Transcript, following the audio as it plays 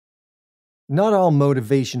Not all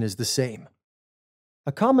motivation is the same.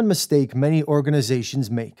 A common mistake many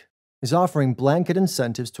organizations make is offering blanket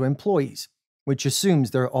incentives to employees, which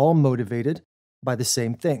assumes they're all motivated by the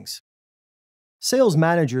same things. Sales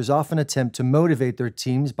managers often attempt to motivate their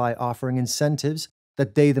teams by offering incentives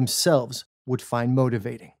that they themselves would find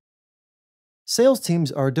motivating. Sales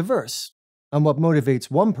teams are diverse, and what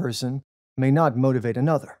motivates one person may not motivate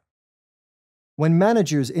another. When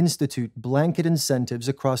managers institute blanket incentives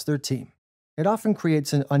across their team, it often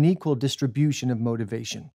creates an unequal distribution of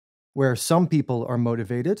motivation, where some people are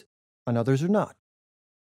motivated and others are not.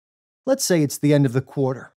 Let's say it's the end of the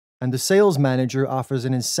quarter, and the sales manager offers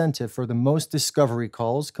an incentive for the most discovery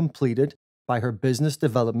calls completed by her business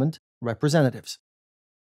development representatives.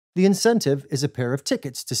 The incentive is a pair of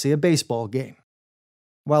tickets to see a baseball game.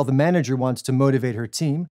 While the manager wants to motivate her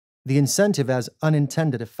team, the incentive has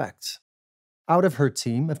unintended effects. Out of her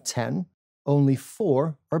team of 10, only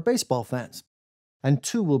 4 are baseball fans, and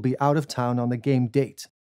 2 will be out of town on the game date.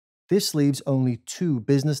 This leaves only 2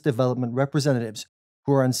 business development representatives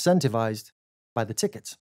who are incentivized by the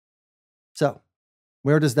tickets. So,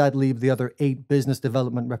 where does that leave the other 8 business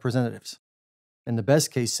development representatives? In the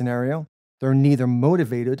best case scenario, they're neither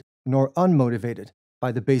motivated nor unmotivated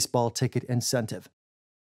by the baseball ticket incentive.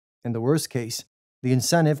 In the worst case, the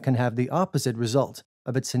incentive can have the opposite result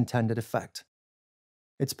of its intended effect.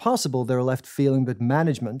 It's possible they're left feeling that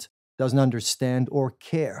management doesn't understand or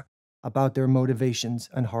care about their motivations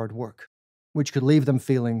and hard work, which could leave them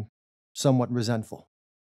feeling somewhat resentful.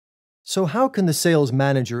 So how can the sales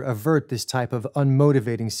manager avert this type of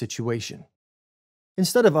unmotivating situation?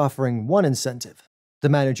 Instead of offering one incentive, the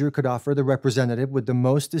manager could offer the representative with the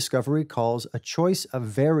most discovery calls a choice of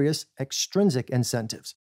various extrinsic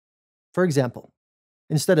incentives. For example,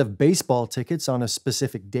 instead of baseball tickets on a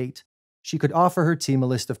specific date, she could offer her team a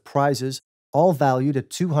list of prizes, all valued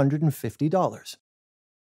at $250.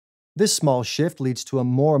 This small shift leads to a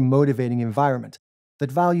more motivating environment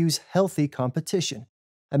that values healthy competition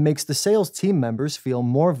and makes the sales team members feel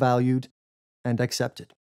more valued and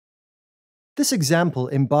accepted. This example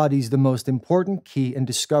embodies the most important key in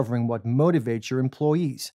discovering what motivates your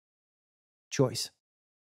employees: choice.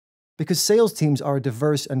 Because sales teams are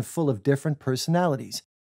diverse and full of different personalities,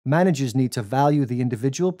 managers need to value the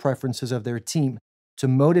individual preferences of their team to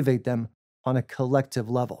motivate them on a collective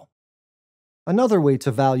level. Another way to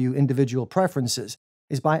value individual preferences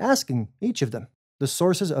is by asking each of them the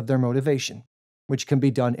sources of their motivation, which can be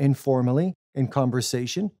done informally in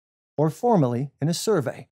conversation or formally in a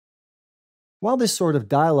survey. While this sort of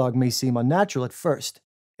dialogue may seem unnatural at first,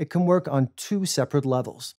 it can work on 2 separate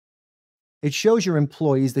levels. It shows your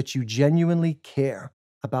employees that you genuinely care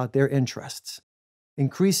about their interests,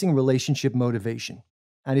 increasing relationship motivation,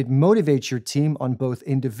 and it motivates your team on both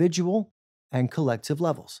individual and collective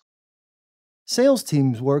levels. Sales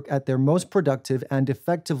teams work at their most productive and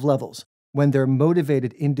effective levels when they're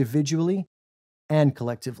motivated individually and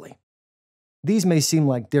collectively. These may seem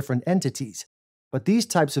like different entities, but these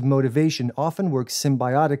types of motivation often work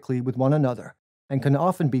symbiotically with one another and can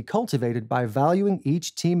often be cultivated by valuing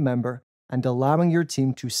each team member and allowing your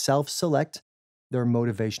team to self-select their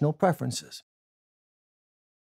motivational preferences.